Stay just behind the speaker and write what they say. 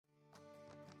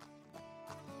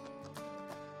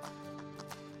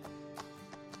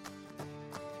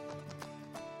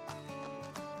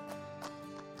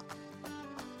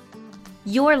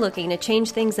You're looking to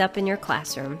change things up in your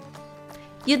classroom.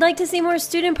 You'd like to see more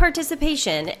student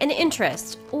participation and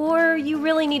interest, or you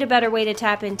really need a better way to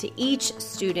tap into each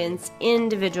student's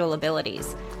individual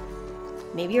abilities.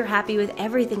 Maybe you're happy with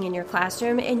everything in your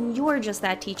classroom and you're just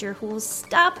that teacher who will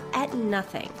stop at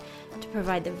nothing to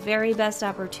provide the very best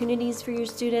opportunities for your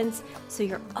students, so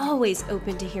you're always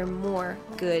open to hear more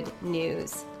good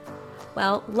news.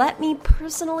 Well, let me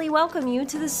personally welcome you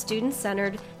to the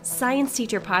Student-Centered Science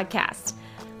Teacher Podcast.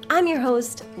 I'm your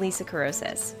host, Lisa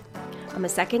Carosis. I'm a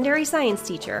secondary science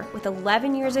teacher with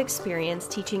 11 years experience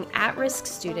teaching at-risk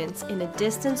students in a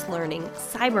distance learning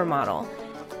cyber model.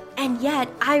 And yet,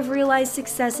 I've realized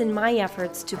success in my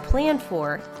efforts to plan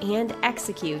for and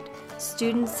execute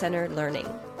student-centered learning.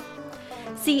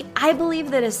 See, I believe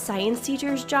that a science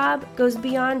teacher's job goes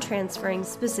beyond transferring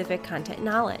specific content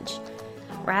knowledge.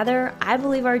 Rather, I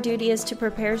believe our duty is to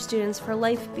prepare students for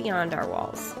life beyond our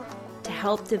walls, to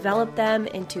help develop them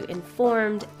into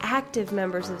informed, active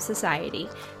members of society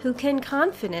who can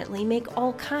confidently make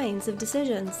all kinds of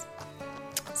decisions.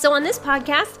 So on this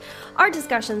podcast, our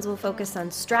discussions will focus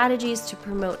on strategies to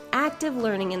promote active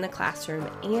learning in the classroom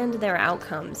and their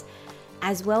outcomes,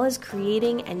 as well as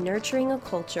creating and nurturing a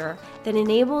culture that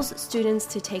enables students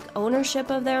to take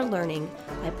ownership of their learning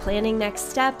by planning next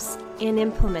steps and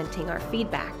implementing our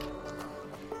feedback.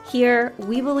 Here,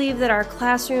 we believe that our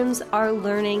classrooms are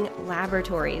learning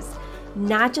laboratories,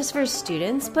 not just for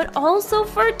students, but also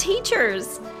for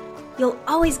teachers. You'll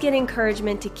always get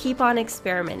encouragement to keep on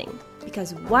experimenting,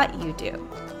 because what you do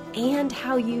and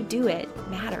how you do it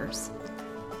matters.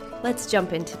 Let's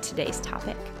jump into today's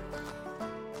topic.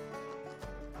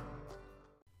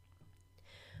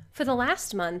 For the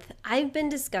last month, I've been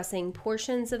discussing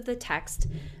portions of the text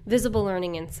Visible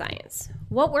Learning in Science.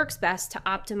 What works best to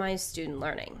optimize student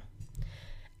learning?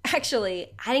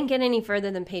 Actually, I didn't get any further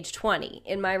than page 20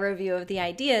 in my review of the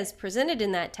ideas presented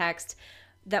in that text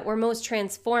that were most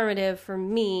transformative for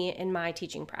me in my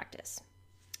teaching practice.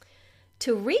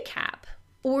 To recap,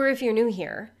 or if you're new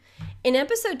here, in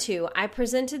episode 2, I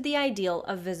presented the ideal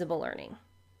of visible learning.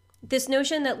 This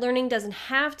notion that learning doesn't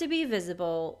have to be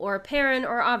visible or apparent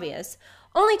or obvious,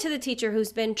 only to the teacher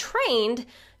who's been trained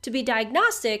to be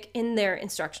diagnostic in their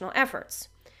instructional efforts.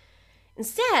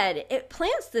 Instead, it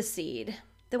plants the seed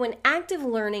that when active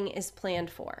learning is planned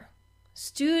for,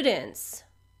 students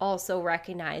also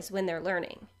recognize when they're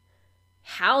learning,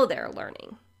 how they're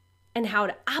learning, and how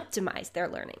to optimize their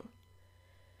learning.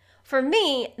 For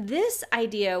me, this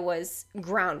idea was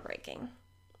groundbreaking.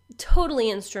 Totally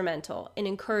instrumental in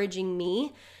encouraging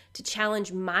me to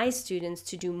challenge my students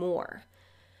to do more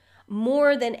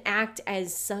than act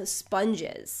as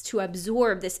sponges to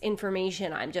absorb this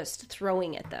information I'm just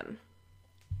throwing at them.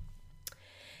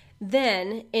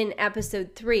 Then, in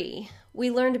episode 3, we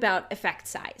learned about effect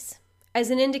size as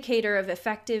an indicator of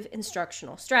effective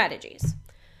instructional strategies.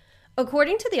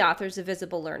 According to the authors of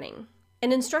Visible Learning,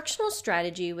 an instructional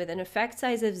strategy with an effect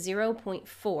size of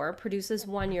 0.4 produces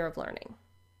 1 year of learning.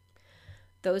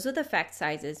 Those with effect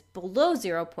sizes below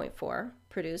 0.4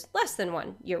 produce less than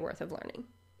 1 year worth of learning.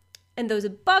 And those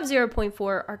above 0.4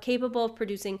 are capable of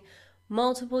producing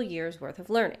multiple years worth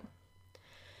of learning.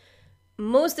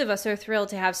 Most of us are thrilled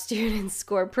to have students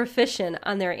score proficient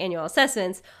on their annual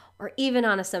assessments or even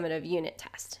on a summative unit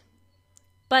test.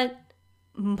 But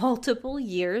multiple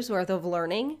years worth of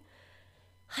learning?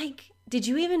 Did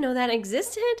you even know that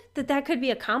existed? That could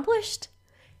be accomplished?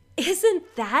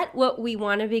 Isn't that what we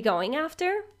want to be going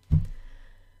after?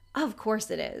 Of course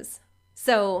it is.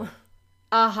 So,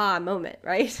 aha moment,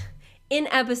 right? In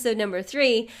episode number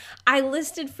 3, I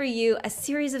listed for you a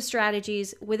series of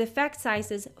strategies with effect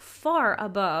sizes far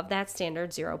above that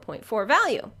standard 0.4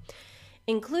 value,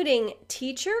 including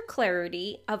teacher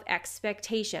clarity of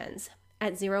expectations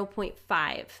at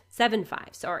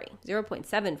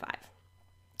 0.75,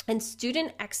 and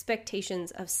student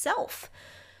expectations of self.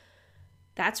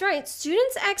 That's right,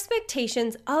 students'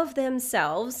 expectations of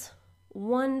themselves,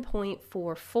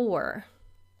 1.44.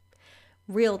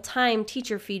 Real-time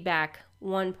teacher feedback,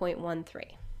 1.13.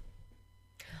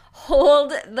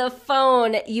 Hold the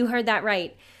phone. You heard that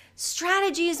right.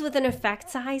 Strategies with an effect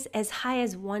size as high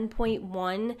as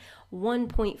 1.1,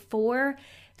 1.4.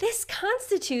 This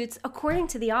constitutes, according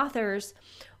to the authors,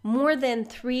 more than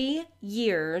 3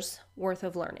 years worth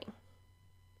of learning.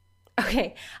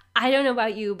 Okay, I don't know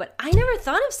about you, but I never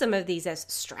thought of some of these as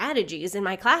strategies in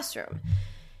my classroom.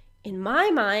 In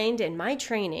my mind and my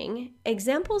training,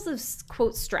 examples of,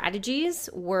 quote, strategies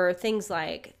were things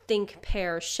like think,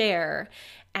 pair, share,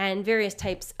 and various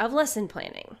types of lesson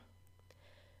planning.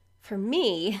 For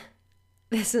me,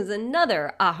 this is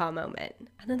another aha moment,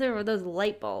 another of those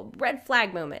light bulb, red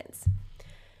flag moments.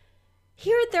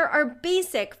 Here, there are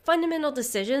basic fundamental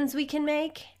decisions we can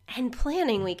make and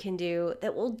planning we can do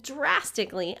that will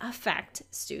drastically affect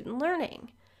student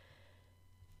learning.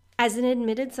 As an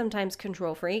admitted sometimes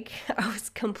control freak, I was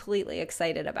completely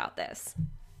excited about this.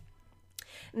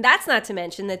 That's not to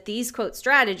mention that these quote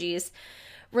strategies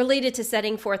related to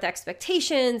setting forth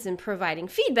expectations and providing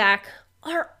feedback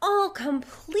are all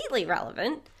completely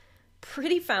relevant,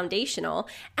 pretty foundational,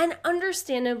 and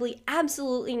understandably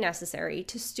absolutely necessary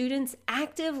to students'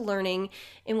 active learning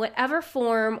in whatever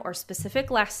form or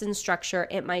specific lesson structure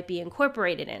it might be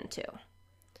incorporated into.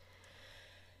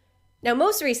 Now,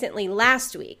 most recently,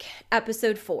 last week,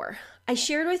 episode 4, I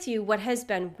shared with you what has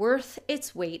been worth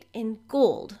its weight in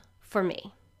gold for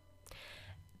me.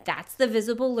 That's the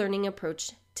visible learning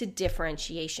approach to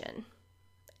differentiation.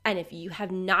 And if you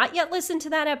have not yet listened to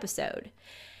that episode,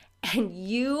 and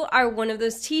you are one of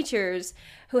those teachers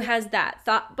who has that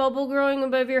thought bubble growing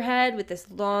above your head with this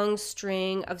long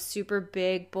string of super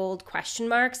big, bold question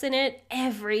marks in it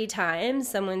every time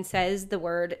someone says the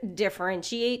word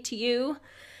differentiate to you,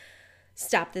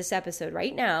 stop this episode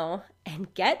right now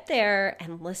and get there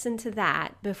and listen to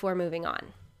that before moving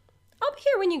on. I'll be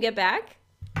here when you get back.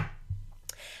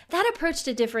 That approach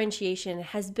to differentiation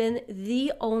has been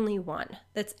the only one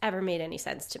that's ever made any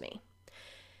sense to me.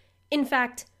 In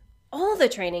fact, all the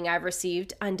training I've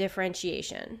received on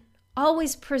differentiation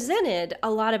always presented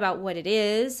a lot about what it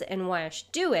is and why I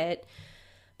should do it,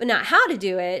 but not how to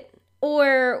do it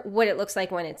or what it looks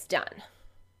like when it's done.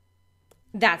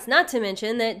 That's not to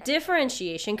mention that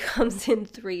differentiation comes in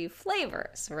 3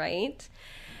 flavors, right?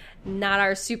 Not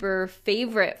our super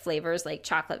favorite flavors like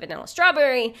chocolate, vanilla,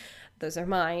 strawberry. Those are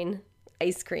mine.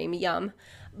 Ice cream, yum.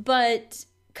 But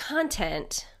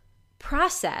content,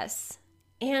 process,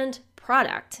 and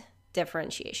product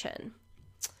differentiation.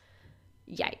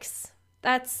 Yikes.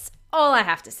 That's all I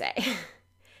have to say.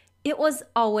 It was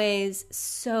always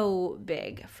so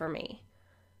big for me.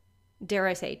 Dare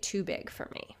I say, too big for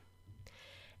me.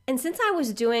 And since I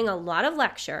was doing a lot of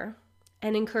lecture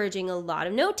and encouraging a lot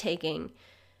of note-taking,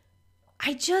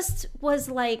 I just was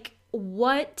like,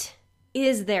 what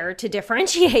is there to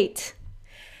differentiate?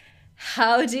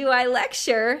 How do I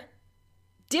lecture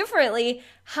differently?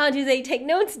 How do they take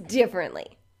notes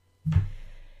differently?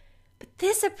 But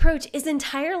this approach is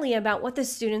entirely about what the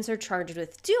students are charged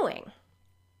with doing.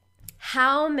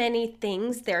 How many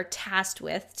things they're tasked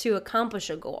with to accomplish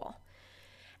a goal,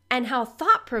 and how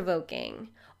thought-provoking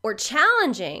or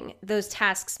challenging those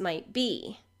tasks might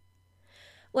be.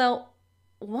 Well,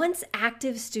 once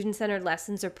active student-centered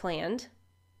lessons are planned,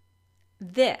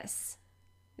 this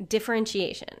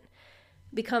differentiation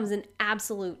becomes an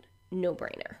absolute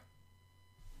no-brainer.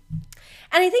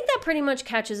 And I think that pretty much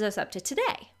catches us up to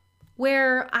today,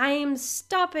 where I'm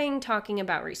stopping talking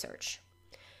about research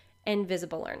and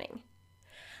visible learning.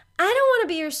 I don't want to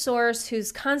be your source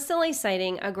who's constantly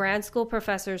citing a grad school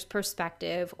professor's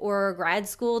perspective or a grad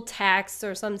school text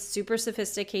or some super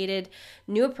sophisticated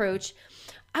new approach.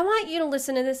 I want you to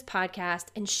listen to this podcast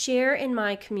and share in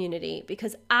my community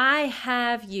because I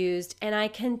have used and I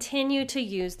continue to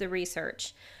use the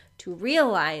research to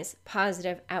realize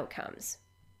positive outcomes.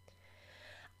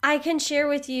 I can share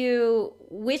with you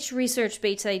which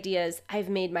research-based ideas I've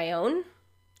made my own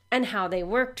and how they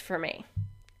worked for me.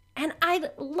 And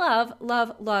I'd love,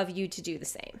 love, love you to do the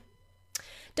same.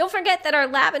 Don't forget that our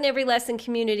Lab in Every Lesson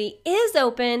community is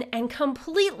open and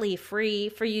completely free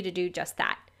for you to do just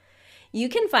that. You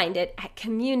can find it at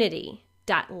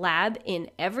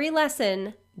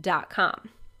community.labineverylesson.com.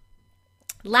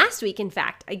 Last week, in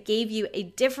fact, I gave you a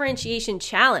differentiation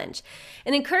challenge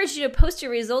and encouraged you to post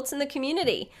your results in the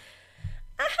community.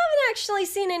 I haven't actually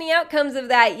seen any outcomes of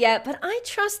that yet, but I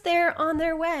trust they're on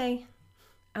their way.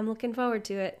 I'm looking forward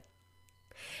to it.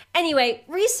 Anyway,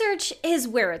 research is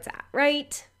where it's at,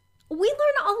 right? We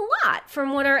learn a lot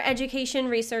from what our education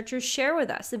researchers share with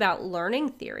us about learning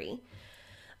theory.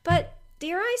 But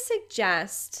dare I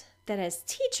suggest that as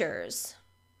teachers,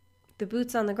 the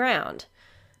boots on the ground,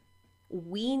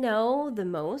 we know the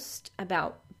most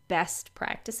about best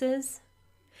practices?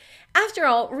 After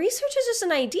all, research is just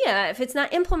an idea if it's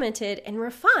not implemented and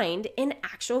refined in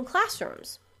actual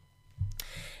classrooms.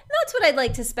 That's what I'd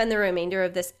like to spend the remainder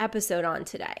of this episode on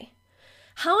today.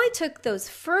 How I took those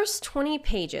first 20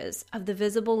 pages of the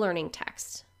visible learning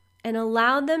text and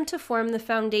allowed them to form the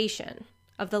foundation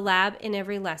of the Lab in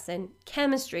Every Lesson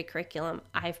chemistry curriculum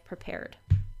I've prepared.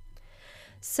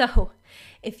 So,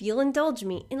 if you'll indulge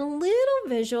me in a little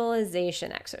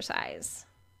visualization exercise,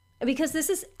 because this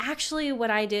is actually what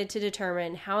I did to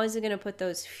determine how is it going to put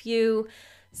those few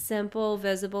simple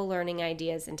visible learning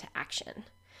ideas into action.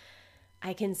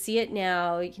 I can see it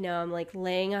now. I'm like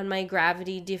laying on my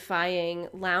gravity-defying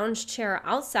lounge chair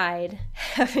outside,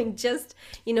 having just,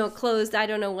 closed, I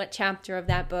don't know what chapter of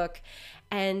that book.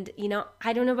 And,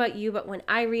 I don't know about you, but when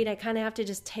I read, I kind of have to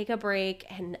just take a break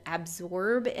and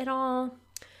absorb it all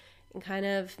and kind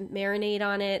of marinate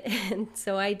on it. And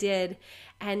so I did.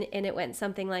 And it went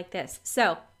something like this.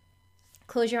 So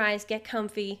close your eyes, get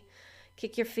comfy,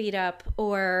 kick your feet up,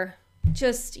 or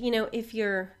just, if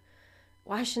you're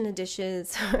washing the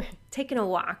dishes or taking a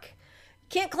walk,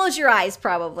 can't close your eyes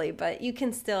probably, but you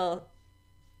can still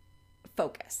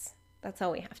focus. That's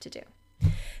all we have to do.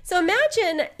 So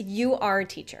imagine you are a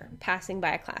teacher passing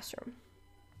by a classroom.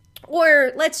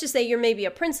 Or let's just say you're maybe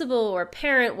a principal or a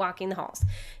parent walking the halls.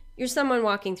 You're someone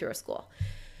walking through a school.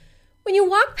 When you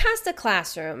walk past a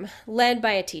classroom led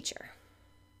by a teacher,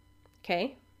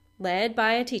 okay, led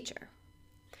by a teacher,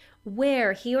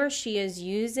 where he or she is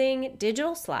using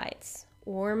digital slides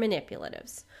or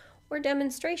manipulatives or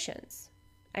demonstrations.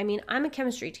 I mean, I'm a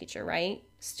chemistry teacher, right?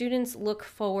 Students look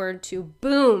forward to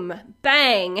boom,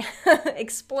 bang,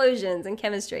 explosions in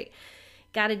chemistry.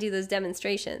 Got to do those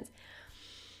demonstrations.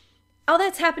 All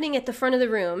that's happening at the front of the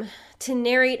room to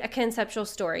narrate a conceptual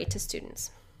story to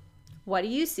students. What do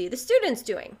you see the students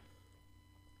doing?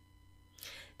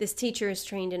 This teacher is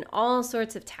trained in all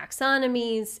sorts of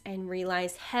taxonomies and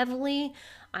relies heavily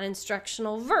on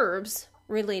instructional verbs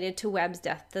related to Webb's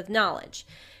depth of knowledge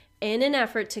in an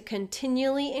effort to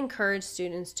continually encourage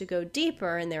students to go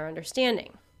deeper in their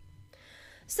understanding.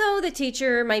 So the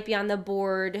teacher might be on the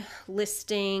board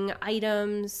listing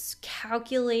items,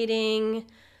 calculating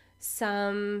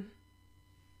some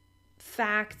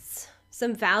facts,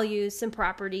 some values, some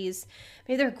properties.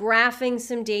 Maybe they're graphing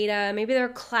some data. Maybe they're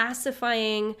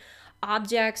classifying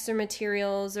objects or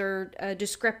materials or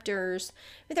descriptors.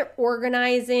 Maybe they're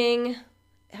organizing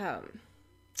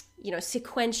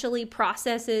sequentially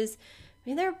processes.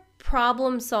 Maybe they're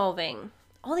problem solving,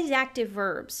 all these active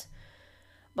verbs.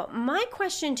 But my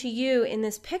question to you in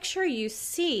this picture you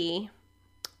see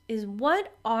is,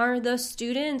 what are the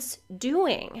students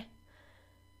doing?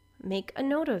 Make a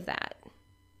note of that.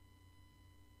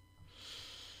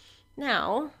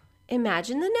 Now,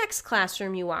 imagine the next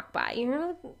classroom you walk by.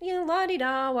 You're,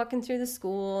 la-di-da, walking through the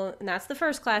school, and that's the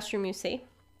first classroom you see.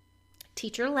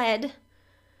 Teacher led.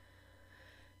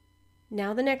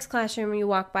 Now the next classroom you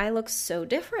walk by looks so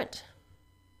different.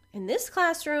 In this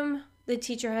classroom, the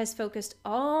teacher has focused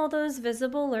all those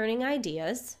visible learning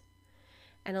ideas,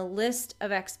 and a list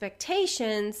of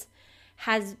expectations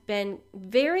has been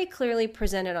very clearly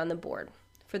presented on the board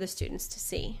for the students to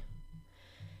see.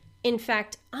 In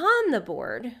fact, on the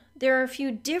board, there are a few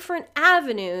different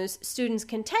avenues students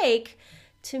can take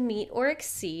to meet or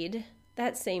exceed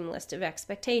that same list of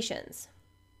expectations.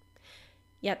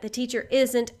 Yet the teacher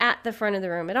isn't at the front of the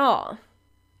room at all.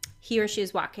 He or she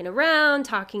is walking around,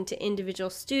 talking to individual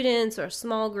students or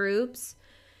small groups.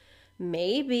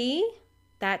 Maybe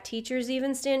that teacher is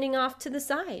even standing off to the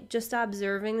side, just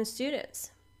observing the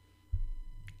students.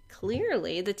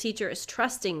 Clearly, the teacher is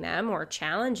trusting them or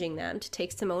challenging them to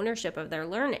take some ownership of their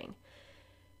learning.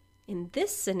 In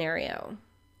this scenario,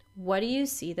 what do you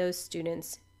see those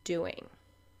students doing?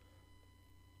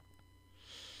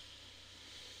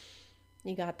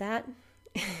 You got that?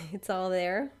 It's all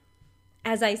there.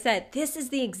 As I said, this is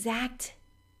the exact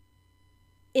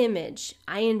image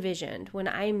I envisioned when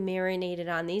I marinated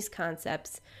on these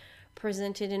concepts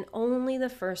presented in only the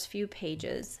first few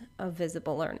pages of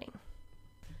Visible Learning.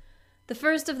 The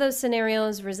first of those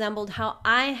scenarios resembled how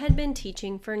I had been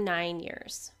teaching for 9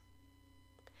 years.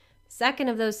 The second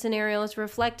of those scenarios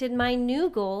reflected my new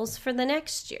goals for the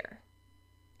next year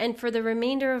and for the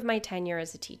remainder of my tenure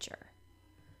as a teacher.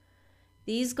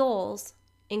 These goals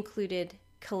included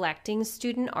collecting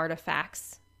student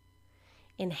artifacts,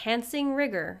 enhancing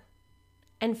rigor,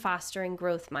 and fostering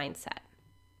growth mindset.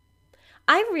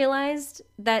 I realized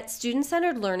that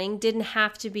student-centered learning didn't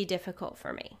have to be difficult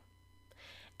for me.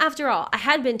 After all, I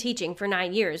had been teaching for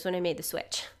 9 years when I made the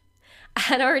switch. I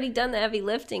had already done the heavy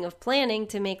lifting of planning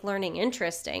to make learning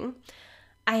interesting.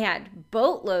 I had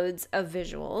boatloads of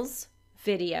visuals,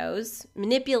 videos,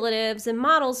 manipulatives, and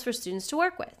models for students to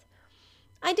work with.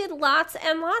 I did lots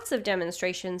and lots of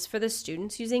demonstrations for the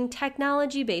students using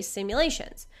technology-based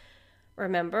simulations.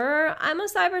 Remember, I'm a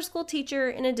cyber school teacher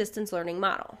in a distance learning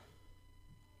model.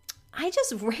 I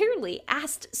just rarely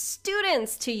asked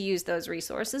students to use those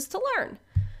resources to learn.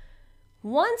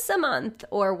 Once a month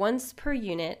or once per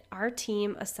unit, our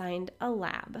team assigned a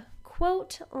lab,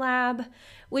 quote lab,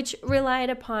 which relied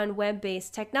upon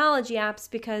web-based technology apps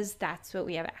because that's what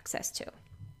we have access to.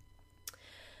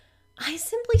 I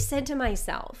simply said to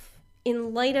myself,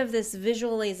 in light of this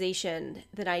visualization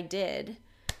that I did,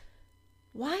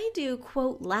 why do,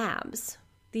 quote, labs,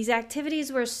 these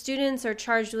activities where students are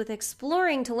charged with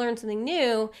exploring to learn something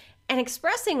new and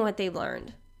expressing what they've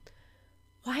learned,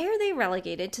 why are they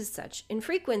relegated to such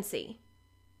infrequency?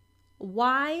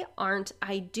 Why aren't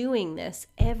I doing this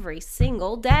every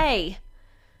single day?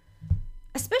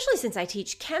 Especially since I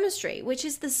teach chemistry, which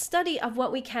is the study of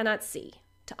what we cannot see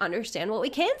to understand what we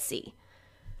can see.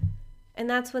 And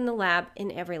that's when the lab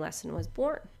in every lesson was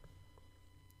born.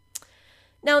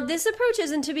 Now, this approach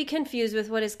isn't to be confused with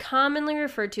what is commonly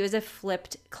referred to as a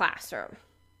flipped classroom.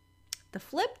 The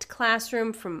flipped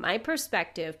classroom, from my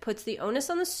perspective, puts the onus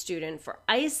on the student for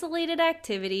isolated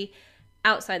activity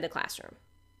outside the classroom.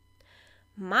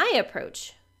 My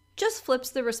approach just flips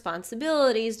the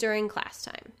responsibilities during class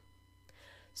time.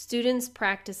 Students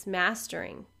practice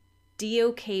mastering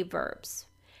DOK verbs,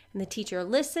 and the teacher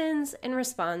listens and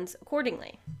responds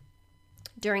accordingly.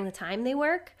 During the time they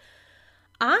work,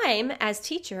 I'm, as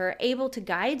teacher, able to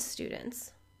guide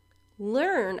students,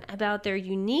 learn about their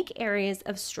unique areas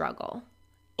of struggle,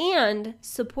 and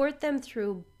support them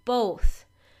through both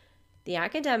the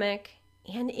academic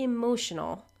and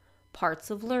emotional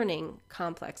parts of learning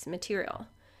complex material.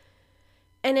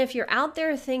 And if you're out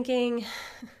there thinking,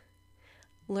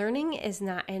 learning is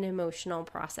not an emotional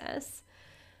process,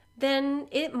 then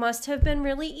it must have been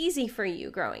really easy for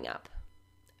you growing up.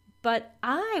 But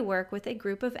I work with a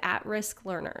group of at-risk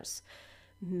learners,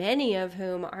 many of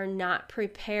whom are not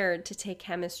prepared to take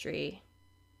chemistry.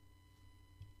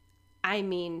 I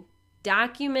mean,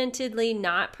 documentedly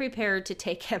not prepared to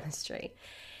take chemistry.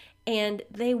 And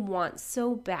they want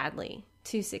so badly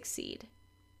to succeed.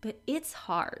 But it's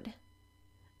hard.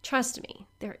 Trust me,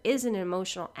 there is an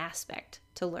emotional aspect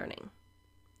to learning.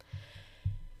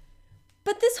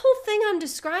 But this whole thing I'm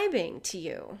describing to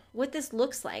you, what this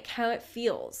looks like, how it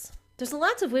feels, there's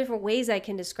lots of different ways I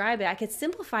can describe it. I could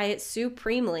simplify it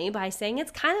supremely by saying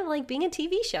it's kind of like being a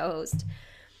TV show host.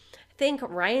 Think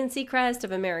Ryan Seacrest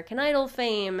of American Idol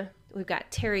fame. We've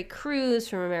got Terry Crews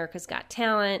from America's Got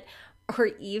Talent. Or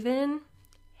even,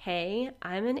 hey,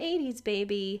 I'm an 80s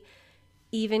baby,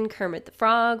 even Kermit the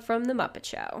Frog from The Muppet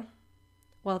Show.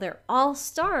 While they're all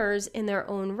stars in their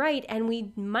own right, and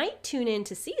we might tune in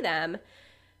to see them,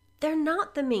 they're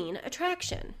not the main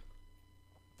attraction.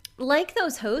 Like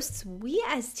those hosts, we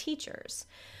as teachers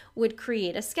would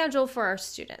create a schedule for our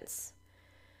students.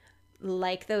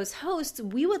 Like those hosts,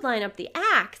 we would line up the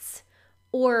acts,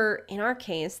 or in our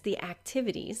case, the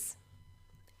activities.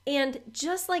 And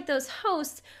just like those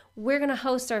hosts, we're going to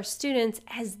host our students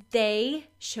as they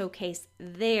showcase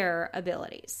their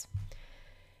abilities.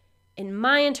 In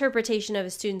my interpretation of a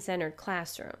student-centered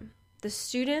classroom, the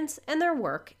students and their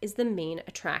work is the main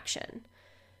attraction.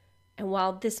 And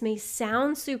while this may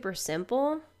sound super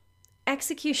simple,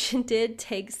 execution did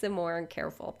take some more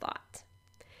careful thought.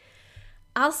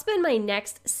 I'll spend my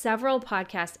next several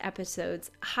podcast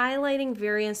episodes highlighting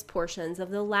various portions of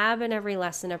the lab in every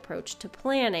lesson approach to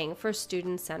planning for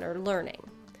student-centered learning.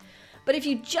 But if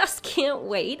you just can't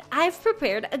wait, I've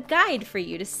prepared a guide for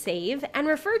you to save and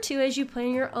refer to as you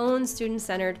plan your own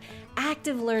student-centered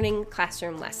active learning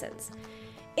classroom lessons.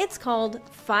 It's called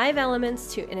 5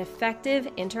 Elements to an Effective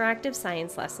Interactive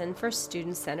Science Lesson for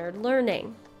Student-Centered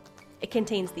Learning. It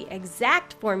contains the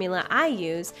exact formula I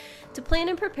use to plan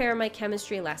and prepare my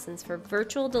chemistry lessons for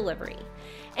virtual delivery,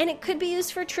 and it could be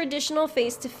used for traditional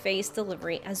face-to-face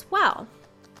delivery as well.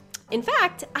 In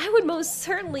fact, I would most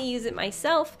certainly use it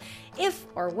myself if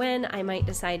or when I might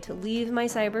decide to leave my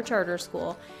cyber charter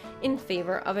school in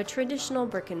favor of a traditional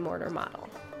brick-and-mortar model.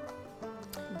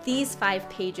 These 5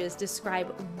 pages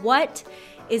describe what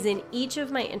is in each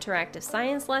of my interactive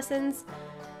science lessons,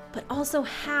 but also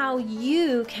how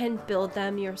you can build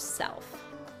them yourself.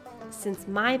 Since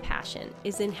my passion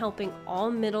is in helping all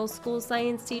middle school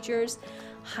science teachers,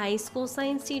 high school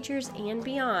science teachers, and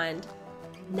beyond,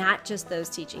 not just those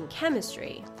teaching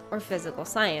chemistry or physical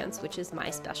science, which is my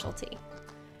specialty.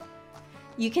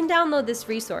 You can download this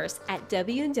resource at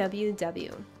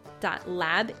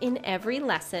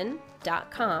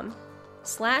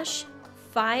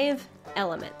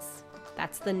www.labineverylesson.com/5elements.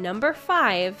 That's the number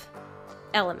 5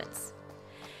 elements.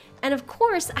 And of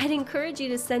course, I'd encourage you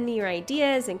to send me your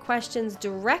ideas and questions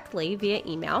directly via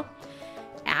email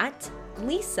at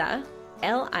Lisa,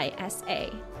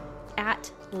 Lisa,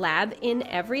 at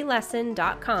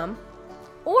labineverylesson.com,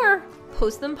 or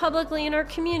post them publicly in our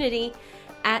community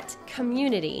at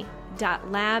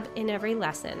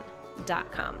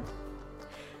community.labineverylesson.com.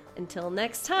 Until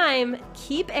next time,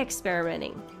 keep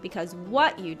experimenting, because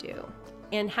what you do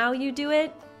and how you do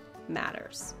it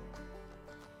matters.